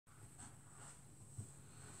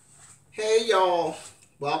Hey y'all,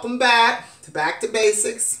 welcome back to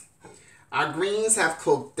Basics. Our greens have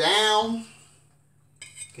cooked down.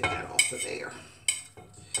 Get that off of there.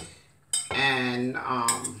 And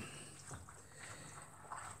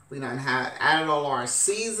we done added all our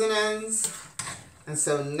seasonings. And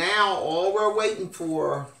so now all we're waiting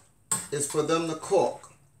for is for them to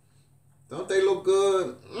cook. Don't they look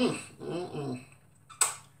good?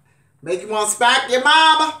 Make you want to smack your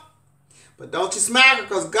mama. But don't you smack her,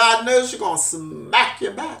 because God knows you're going to smack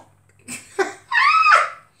your back. But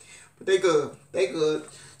they good. They good.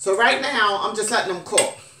 So right now, I'm just letting them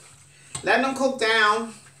cook. Letting them cook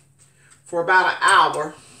down for about an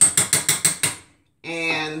hour.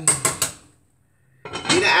 And we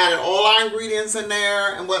done added all our ingredients in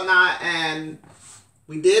there and whatnot. And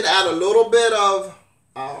we did add a little bit of...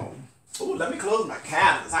 oh, let me close my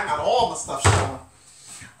cabinets. I got all my stuff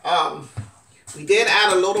showing. We did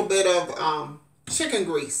add a little bit of chicken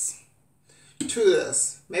grease to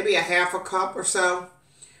this. Maybe a half a cup or so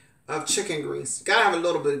of chicken grease. You gotta have a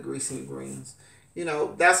little bit of grease in your greens. You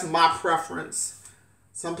know, that's my preference.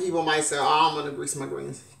 Some people might say, oh, I'm gonna grease my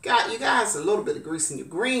greens. You guys, a little bit of grease in your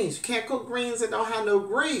greens. You can't cook greens that don't have no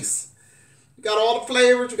grease. You got all the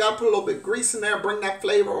flavors. You gotta put a little bit of grease in there, bring that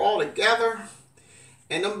flavor all together.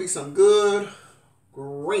 And them be some good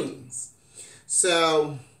greens.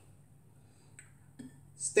 So...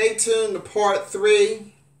 stay tuned to part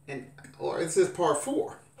 3, or is this part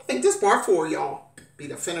 4? I think this part 4, y'all. Be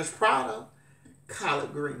the finished product.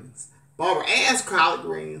 Collard greens. Barbara Ann's collard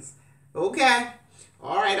greens. Okay.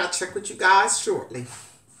 All right, I'll check with you guys shortly.